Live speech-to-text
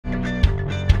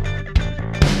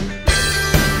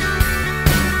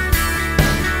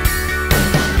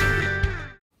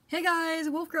Hey guys,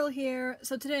 Wolf Girl here.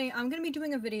 So today I'm going to be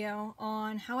doing a video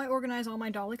on how I organize all my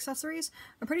doll accessories.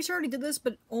 I'm pretty sure I already did this,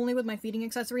 but only with my feeding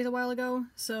accessories a while ago.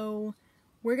 So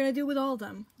we're going to do it with all of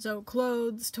them. So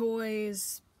clothes,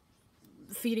 toys,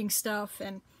 feeding stuff,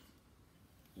 and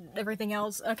everything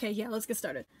else. Okay, yeah, let's get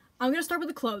started. I'm going to start with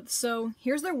the clothes. So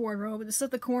here's their wardrobe. This is at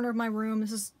the corner of my room.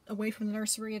 This is away from the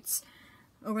nursery. It's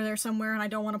over there somewhere, and I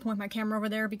don't want to point my camera over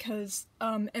there because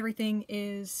everything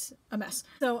is a mess.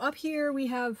 So up here we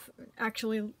have,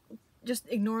 actually, just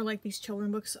ignore like these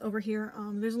children books over here.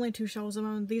 There's only 2 shelves of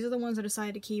them. These are the ones I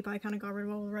decided to keep. I kind of got rid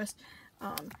of all the rest.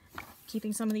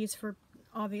 Keeping some of these for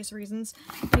obvious reasons.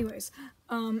 Anyways,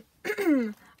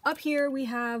 up here we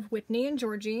have Whitney and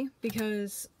Georgie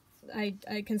because I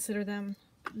consider them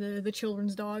the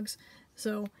children's dogs.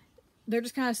 So they're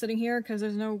just kind of sitting here because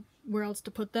there's nowhere else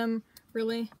to put them,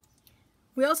 really.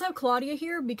 We also have Claudia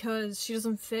here because she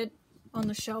doesn't fit on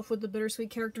the shelf with the bittersweet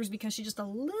characters because she's just a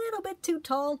little bit too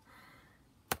tall.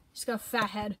 She's got a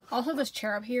fat head. Also this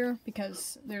chair up here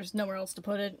because there's nowhere else to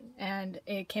put it, and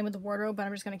it came with the wardrobe, but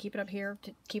I'm just going to keep it up here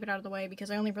to keep it out of the way because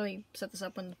I only really set this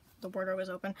up when the wardrobe is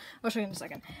open. I'll show you in a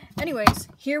second. Anyways,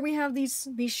 here we have these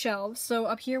shelves. So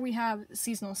up here we have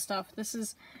seasonal stuff. This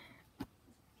is,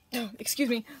 excuse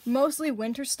me, mostly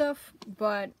winter stuff,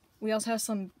 but we also have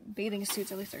some bathing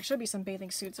suits. At least there should be some bathing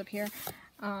suits up here.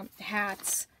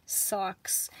 Hats,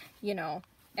 socks, you know,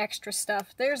 extra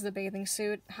stuff. There's the bathing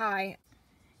suit. Hi.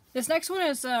 This next one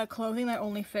is clothing that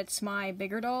only fits my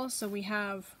bigger dolls. So we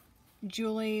have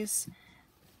Julie's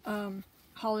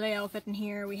holiday outfit in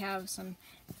here. We have some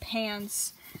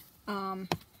pants. Let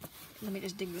me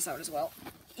just dig this out as well.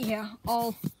 Yeah,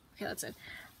 okay, that's it.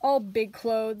 All big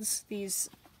clothes. These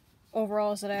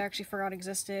overalls that I actually forgot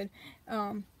existed.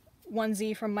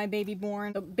 Onesie from my baby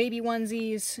born. Baby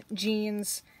onesies,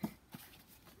 jeans,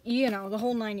 you know, the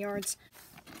whole 9 yards.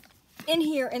 In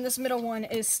here, in this middle one,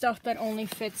 is stuff that only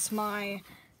fits my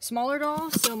smaller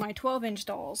dolls, so my 12-inch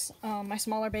dolls. My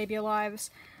smaller BabyAlives,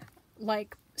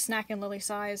 like Snack and Lily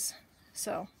size.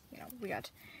 So, you know, we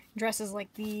got dresses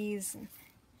like these.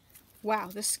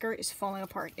 Wow, this skirt is falling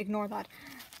apart. Ignore that.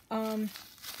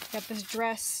 Got this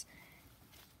dress.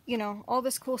 You know, all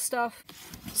this cool stuff.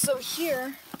 So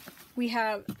here we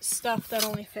have stuff that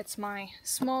only fits my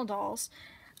small dolls.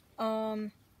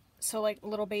 So like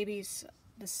little babies,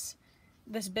 this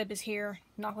bib is here,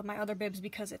 not with my other bibs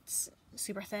because it's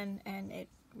super thin and it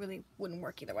really wouldn't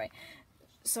work either way.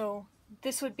 So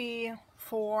this would be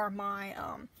for my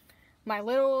my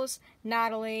littles,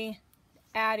 Natalie,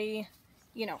 Addie,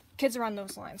 you know, kids around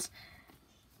those lines.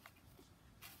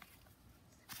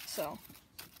 So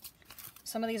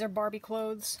some of these are Barbie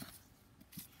clothes.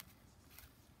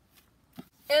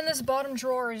 And this bottom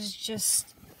drawer is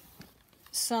just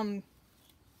some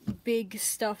big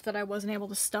stuff that I wasn't able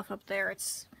to stuff up there.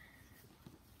 It's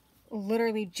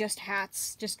literally just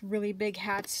hats, just really big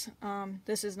hats.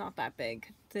 This is not that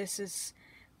big. This is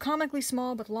comically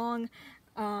small but long.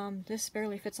 This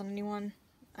barely fits on anyone.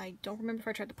 I don't remember if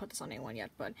I tried to put this on anyone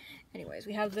yet, but anyways,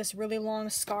 we have this really long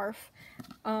scarf.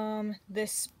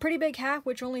 This pretty big hat,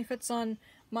 which only fits on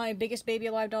my biggest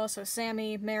BabyAlive dolls, so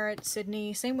Sammy, Merritt,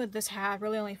 Sydney. Same with this hat,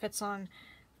 really only fits on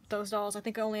those dolls. I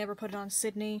think I only ever put it on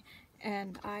Sydney,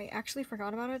 and I actually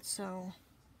forgot about it, so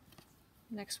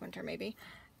next winter maybe.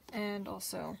 And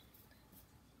also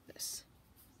this.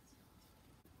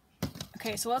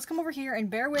 Okay, so let's come over here and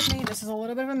bear with me. This is a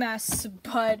little bit of a mess,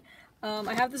 but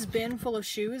I have this bin full of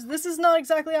shoes. This is not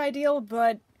exactly ideal,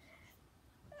 but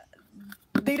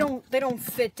they don't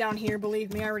fit down here,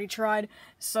 believe me. I already tried,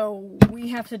 so we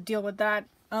have to deal with that.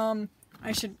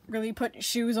 I should really put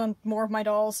shoes on more of my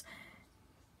dolls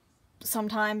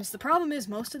sometimes. The problem is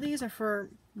most of these are for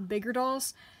bigger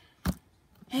dolls,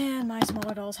 and my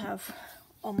smaller dolls have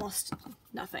almost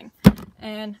nothing.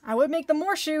 And I would make them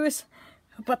more shoes,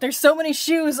 but there's so many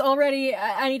shoes already,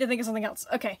 I need to think of something else.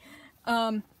 Okay,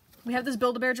 we have this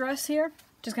Build-A-Bear dress here,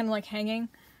 just kind of like hanging,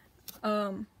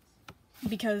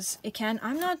 because it can.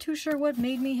 I'm not too sure what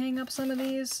made me hang up some of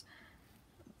these,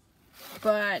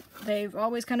 but they've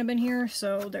always kind of been here,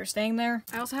 so they're staying there.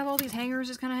 I also have all these hangers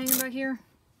just kind of hanging back here.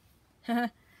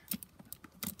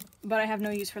 But I have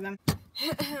no use for them.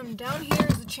 Down here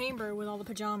is the chamber with all the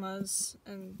pajamas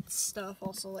and stuff,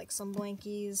 also like some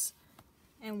blankies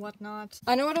and whatnot.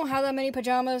 I know I don't have that many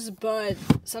pajamas, but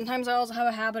sometimes I also have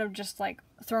a habit of just like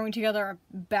throwing together a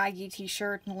baggy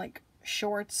t-shirt and like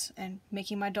shorts and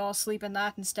making my doll sleep in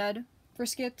that instead for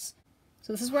skits.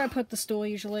 So this is where I put the stool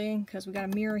usually, because we got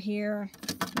a mirror here,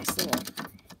 nice little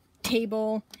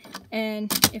table,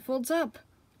 and it folds up.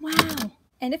 Wow!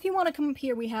 And if you want to come up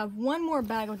here, we have one more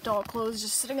bag of doll clothes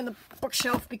just sitting in the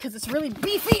bookshelf because it's really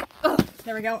beefy. Ugh.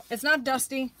 There we go. It's not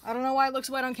dusty. I don't know why it looks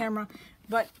wet on camera,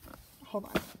 but hold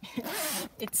on.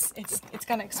 it's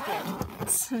gonna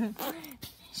explode.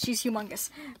 She's humongous.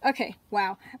 Okay,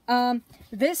 wow.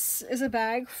 This is a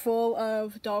bag full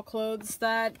of doll clothes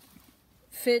that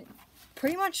fit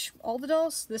pretty much all the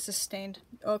dolls. This is stained.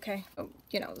 Okay. Oh,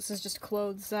 you know, this is just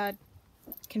clothes that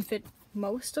can fit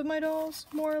most of my dolls,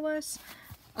 more or less.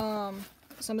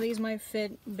 Some of these might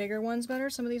fit bigger ones better,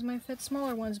 some of these might fit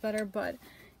smaller ones better, but,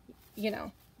 you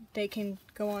know, they can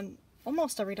go on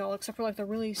almost every doll, except for, like, the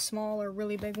really small or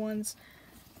really big ones,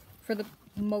 for the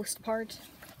most part.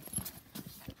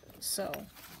 So,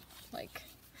 like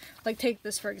take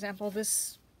this, for example.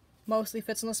 This mostly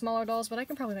fits in the smaller dolls, but I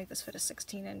can probably make this fit a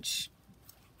 16-inch,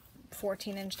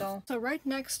 14-inch doll. So right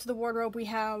next to the wardrobe we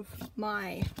have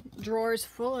my drawers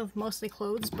full of mostly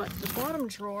clothes, but the bottom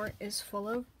drawer is full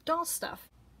of doll stuff.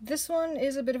 This one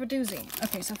is a bit of a doozy.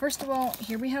 Okay, so first of all,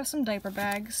 here we have some diaper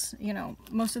bags. You know,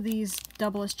 most of these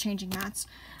double as changing mats.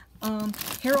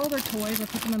 Here are all their toys. I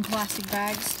put them in plastic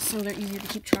bags so they're easier to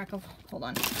keep track of. Hold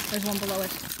on, there's one below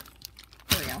it.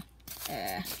 There we go.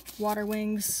 Water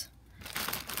wings.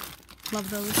 Love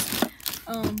those.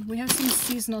 We have some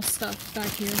seasonal stuff back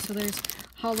here. So there's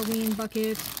Halloween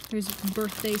bucket, there's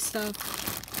birthday stuff,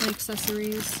 and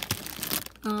accessories,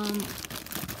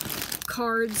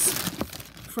 cards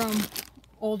from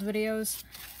old videos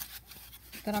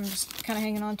that I'm just kind of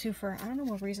hanging on to for I don't know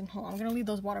what reason. Hold on, I'm gonna leave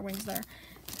those water wings there.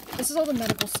 This is all the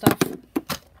medical stuff.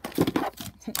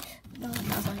 No,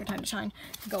 now's not your time to shine.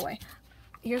 Go away.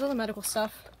 Here's all the medical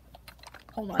stuff.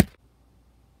 Hold on.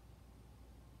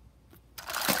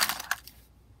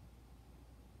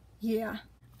 Yeah.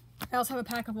 I also have a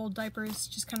pack of old diapers,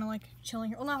 just kind of like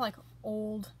chilling here. Well, not like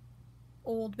old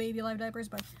BabyAlive diapers,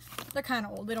 but they're kind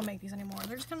of old. They don't make these anymore.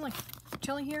 They're just kind of like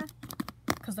chilling here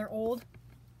because they're old.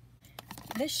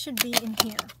 This should be in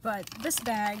here, but this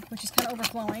bag, which is kind of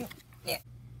overflowing,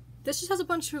 this just has a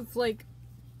bunch of like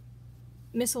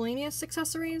miscellaneous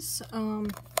accessories.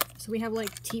 So we have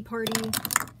like tea party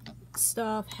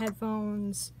stuff,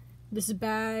 headphones, this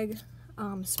bag,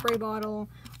 spray bottle,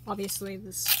 obviously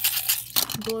this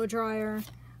blow dryer,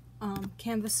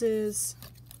 canvases,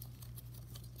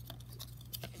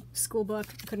 school book,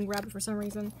 couldn't grab it for some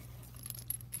reason,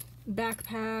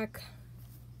 backpack,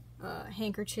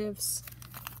 handkerchiefs,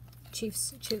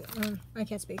 I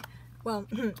can't speak. Well,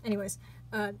 anyways,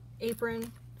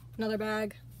 apron, another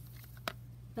bag,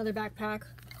 another backpack.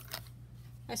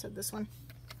 I said this one.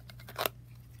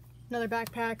 Another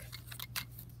backpack,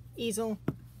 easel,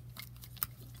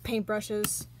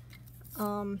 paintbrushes,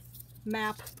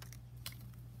 map,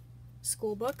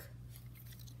 school book,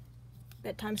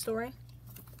 bedtime story.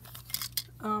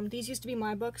 These used to be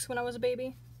my books when I was a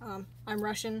baby. I'm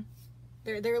Russian.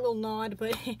 They're a little nod,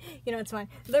 but you know, it's fine.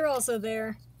 They're also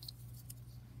there.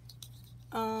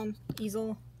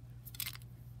 Easel,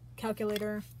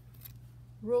 calculator,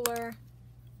 ruler,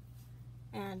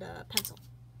 and a pencil.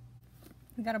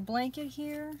 We got a blanket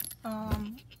here.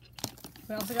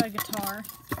 We also got a guitar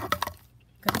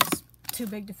because it's too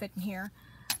big to fit in here.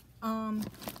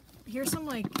 Here's some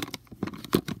like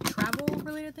travel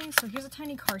related things. So here's a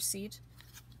tiny car seat.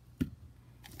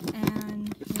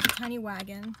 And here's a tiny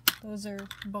wagon. Those are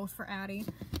both for Addie.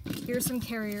 Here's some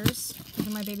carriers. These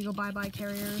are my baby go bye-bye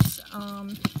carriers.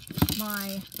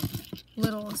 My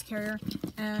littlest carrier.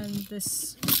 And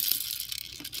this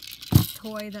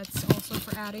toy that's also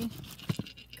for Addie.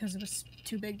 Because it was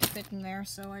too big to fit in there,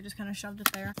 so I just kind of shoved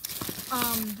it there.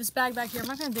 This bag back here, I'm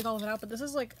not going to dig all of it out, but this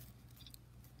is like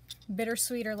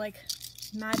bittersweet or like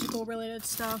magical related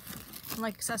stuff. And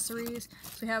like accessories.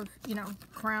 So we have, you know,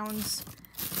 crowns.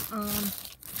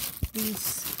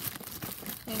 These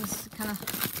things kind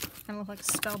of look like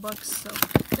spell books, so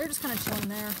they're just kind of chilling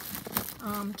there.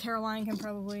 Caroline can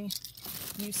probably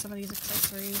use some of these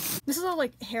accessories. This is all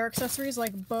like hair accessories,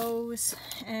 like bows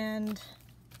and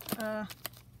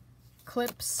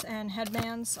clips and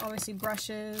headbands. Obviously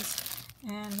brushes,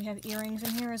 and we have earrings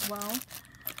in here as well.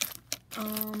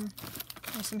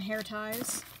 There's some hair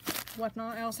ties,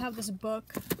 whatnot. I also have this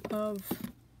book of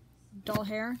doll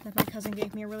hair that my cousin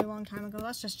gave me a really long time ago.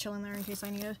 That's just chilling there in case I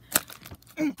need it.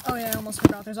 Oh yeah, I almost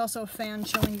forgot. There's also a fan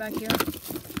chilling back here.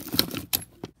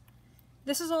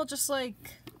 This is all just like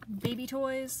baby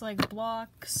toys, like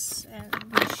blocks and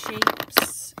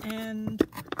shapes and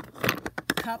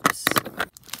cups.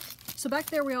 So back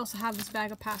there we also have this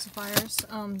bag of pacifiers.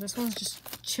 This one's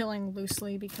just chilling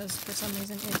loosely because for some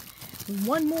reason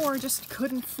one more just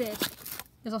couldn't fit.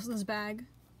 There's also this bag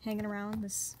hanging around,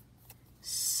 this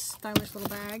stylish little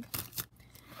bag.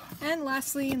 And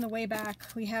lastly, in the way back,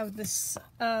 we have this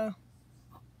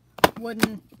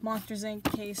wooden Monsters Inc.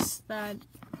 case that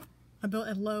I built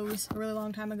at Lowe's a really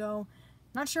long time ago.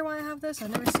 Not sure why I have this.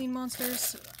 I've never seen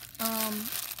monsters,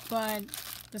 but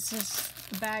this is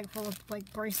a bag full of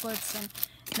like bracelets and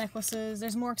necklaces.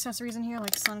 There's more accessories in here,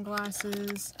 like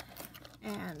sunglasses,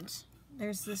 and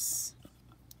there's this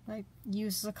like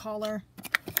used as a collar.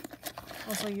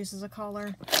 Also used as a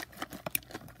collar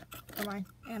for my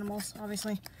animals,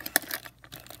 obviously.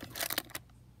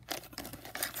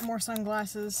 More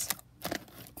sunglasses.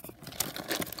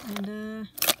 And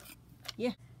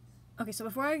yeah. Okay, so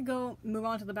before I move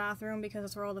on to the bathroom, because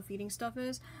that's where all the feeding stuff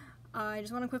is, I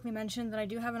just want to quickly mention that I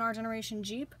do have an R-Generation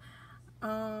Jeep,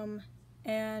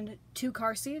 and 2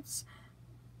 car seats,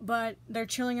 but they're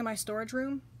chilling in my storage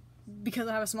room because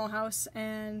I have a small house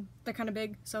and they're kind of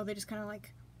big, so they just kind of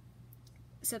like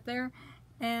sit there.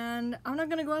 And I'm not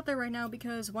gonna go out there right now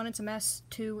because 1, it's a mess,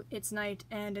 2, it's night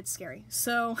and it's scary.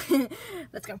 So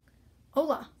let's go.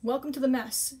 Hola, welcome to the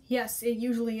mess. Yes, it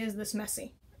usually is this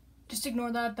messy. Just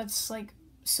ignore that, that's like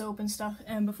soap and stuff.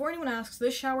 And before anyone asks,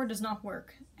 this shower does not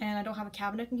work. And I don't have a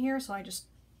cabinet in here, so I just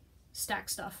stack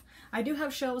stuff. I do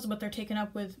have shelves, but they're taken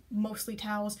up with mostly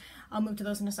towels. I'll move to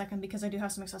those in a second because I do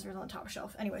have some accessories on the top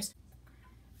shelf. Anyways.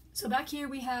 So back here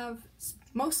we have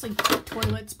mostly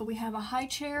toilets, but we have a high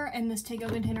chair and this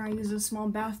takeout container I use as a small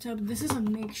bathtub. This is a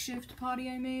makeshift potty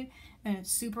I made, and it's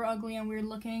super ugly and weird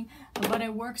looking, but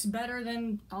it works better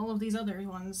than all of these other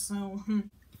ones, so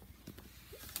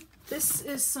This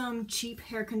is some cheap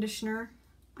hair conditioner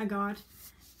I got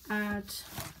at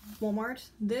Walmart.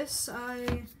 This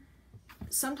I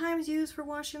sometimes use for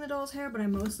washing the doll's hair, but I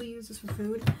mostly use this for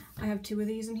food. I have 2 of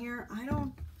these in here. I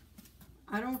don't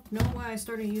know why I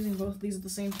started using both of these at the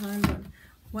same time, but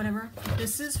whatever.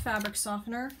 This is fabric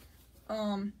softener.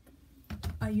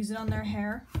 I use it on their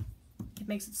hair. It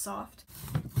makes it soft.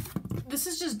 This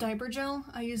is just diaper gel.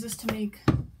 I use this to make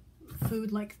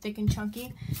food like thick and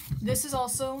chunky. This is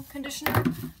also conditioner,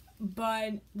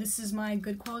 but this is my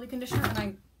good quality conditioner and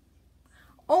I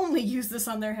only use this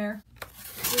on their hair.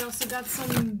 We also got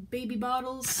some baby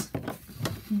bottles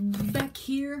back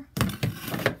here.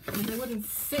 They wouldn't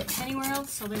fit anywhere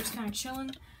else, so they're just kind of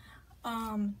chilling.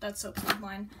 That soap's not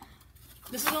mine.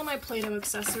 This is all my Play-Doh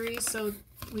accessories, so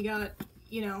we got,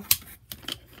 you know,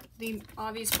 the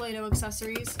obvious Play-Doh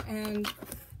accessories and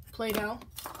Play-Doh.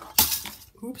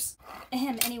 Oops.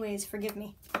 Anyways, forgive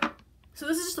me. So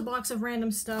this is just a box of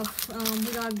random stuff.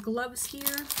 We got gloves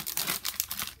here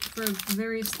for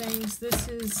various things. This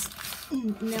is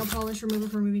nail polish remover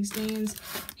for removing stains,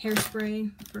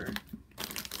 hairspray for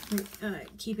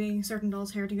keeping certain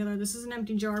dolls' hair together. This is an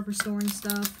empty jar for storing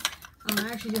stuff. I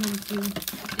actually do have a few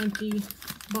empty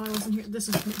bottles in here. This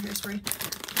is hairspray.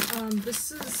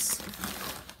 This is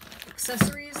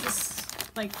accessories. This,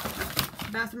 like,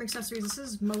 bathroom accessories. This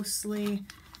is mostly,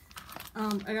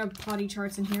 I got potty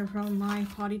charts in here from my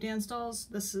potty dance dolls.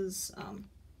 This is,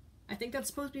 I think that's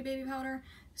supposed to be baby powder,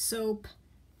 soap,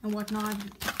 and whatnot.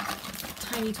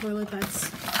 Tiny toilet that's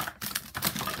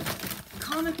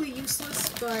comically useless,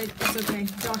 but it's okay.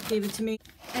 Jock gave it to me.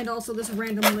 And also this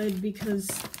random lid because,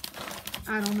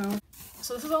 I don't know.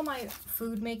 So this is all my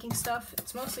food making stuff.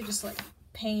 It's mostly just like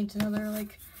paint and other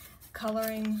like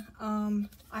coloring.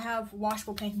 I have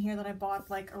washable paint in here that I bought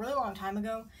like a really long time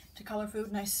ago to color food,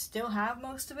 and I still have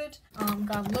most of it.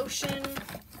 Got lotion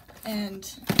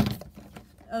and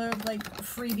other like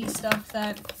freebie stuff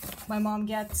that my mom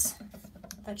gets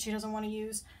that she doesn't want to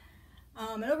use.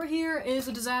 And over here is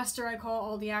a disaster I call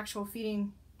all the actual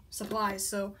feeding supplies.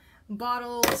 So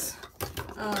bottles,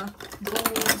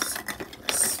 bowls,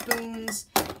 spoons,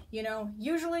 you know,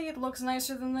 usually it looks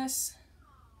nicer than this.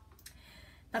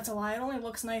 That's a lie, it only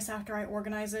looks nice after I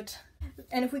organize it.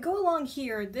 And if we go along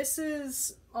here, this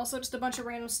is also just a bunch of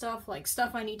random stuff, like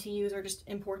stuff I need to use or just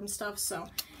important stuff. So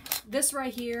this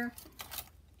right here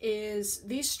is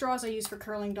these straws I use for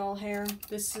curling doll hair.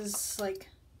 This is like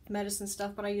medicine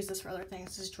stuff, but I use this for other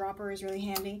things. This dropper is really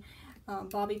handy.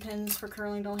 Bobby pins for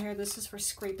curling doll hair. This is for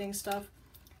scraping stuff.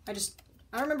 I don't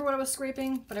remember what I was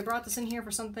scraping, but I brought this in here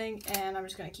for something, and I'm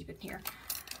just gonna keep it in here.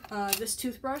 This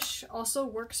toothbrush also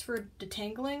works for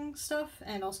detangling stuff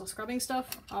and also scrubbing stuff,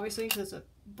 obviously, because it's a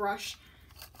brush.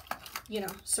 You know,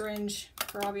 syringe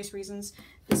for obvious reasons.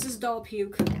 This is doll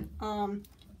puke.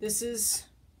 This is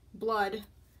blood,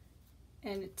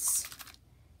 and it's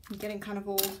getting kind of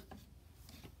old.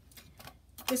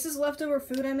 This is leftover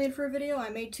food I made for a video. I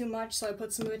made too much, so I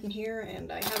put some of it in here, and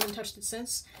I haven't touched it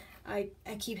since. I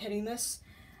keep hitting this.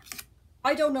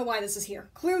 I don't know why this is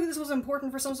here. Clearly this was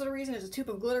important for some sort of reason. It's a tube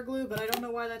of glitter glue, but I don't know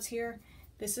why that's here.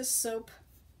 This is soap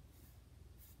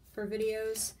for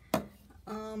videos.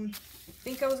 I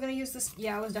think I was gonna use this.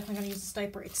 Yeah, I was definitely gonna use this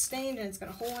diaper. It's stained and it's got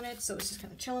a hole in it, so it's just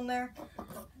kind of chilling there.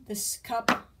 This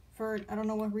cup for I don't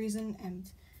know what reason, and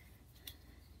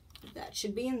that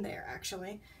should be in there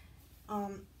actually.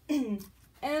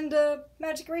 And a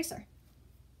magic eraser.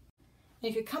 And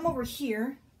if you come over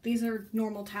here, these are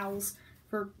normal towels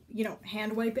for, you know,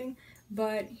 hand wiping,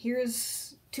 but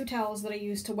here's 2 towels that I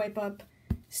use to wipe up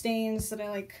stains that I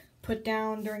like put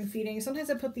down during feeding. Sometimes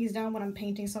I put these down when I'm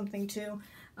painting something too.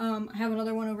 I have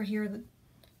another one over here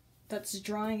that's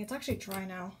drying. It's actually dry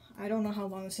now. I don't know how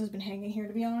long this has been hanging here,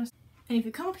 to be honest. And if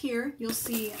you come up here, you'll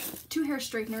see 2 hair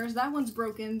straighteners. That one's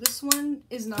broken. This one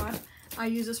is not. I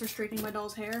use this for straightening my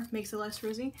doll's hair. Makes it less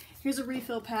frizzy. Here's a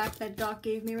refill pack that Doc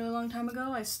gave me a really long time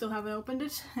ago. I still haven't opened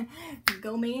it.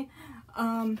 Go me.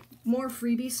 More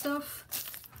freebie stuff.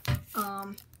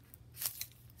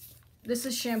 This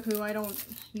is shampoo. I don't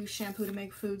use shampoo to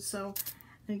make food, so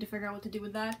I need to figure out what to do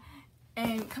with that.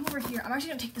 And come over here. I'm actually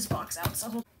gonna take this box out.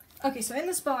 So okay, so in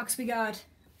this box we got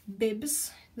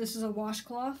bibs. This is a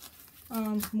washcloth.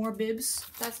 More bibs.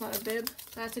 That's not a bib.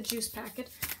 That's a juice packet.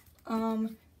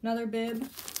 Another bib.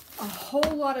 A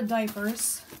whole lot of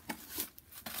diapers.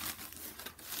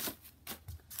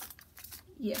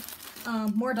 Yeah.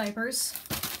 More diapers.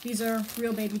 These are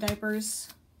real baby diapers.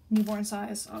 Newborn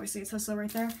size. Obviously it says so right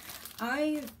there.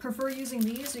 I prefer using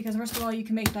these because first of all you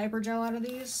can make diaper gel out of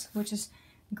these, which is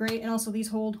great, and also these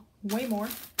hold way more.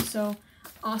 So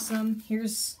awesome.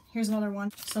 Here's another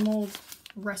one. Some old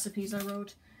recipes I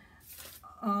wrote.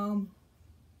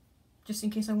 Just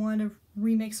in case I wanted to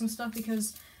remake some stuff,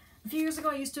 because a few years ago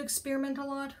I used to experiment a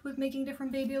lot with making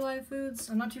different BabyAlive foods.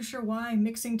 I'm not too sure why.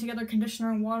 Mixing together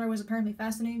conditioner and water was apparently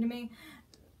fascinating to me.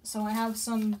 So I have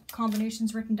some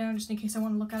combinations written down just in case I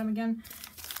want to look at them again.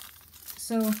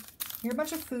 So here are a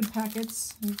bunch of food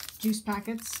packets and juice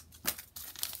packets.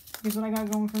 Here's what I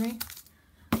got going for me.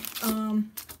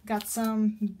 Got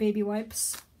some baby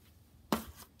wipes.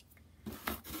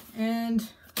 And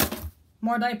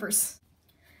more diapers.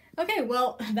 Okay,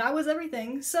 well, that was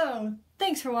everything. So,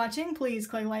 thanks for watching. Please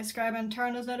click like, subscribe, and turn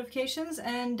on those notifications.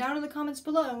 And down in the comments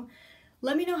below,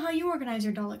 let me know how you organize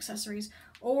your doll accessories,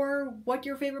 or what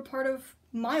your favorite part of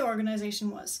my organization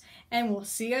was. And we'll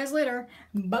see you guys later.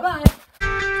 Bye-bye!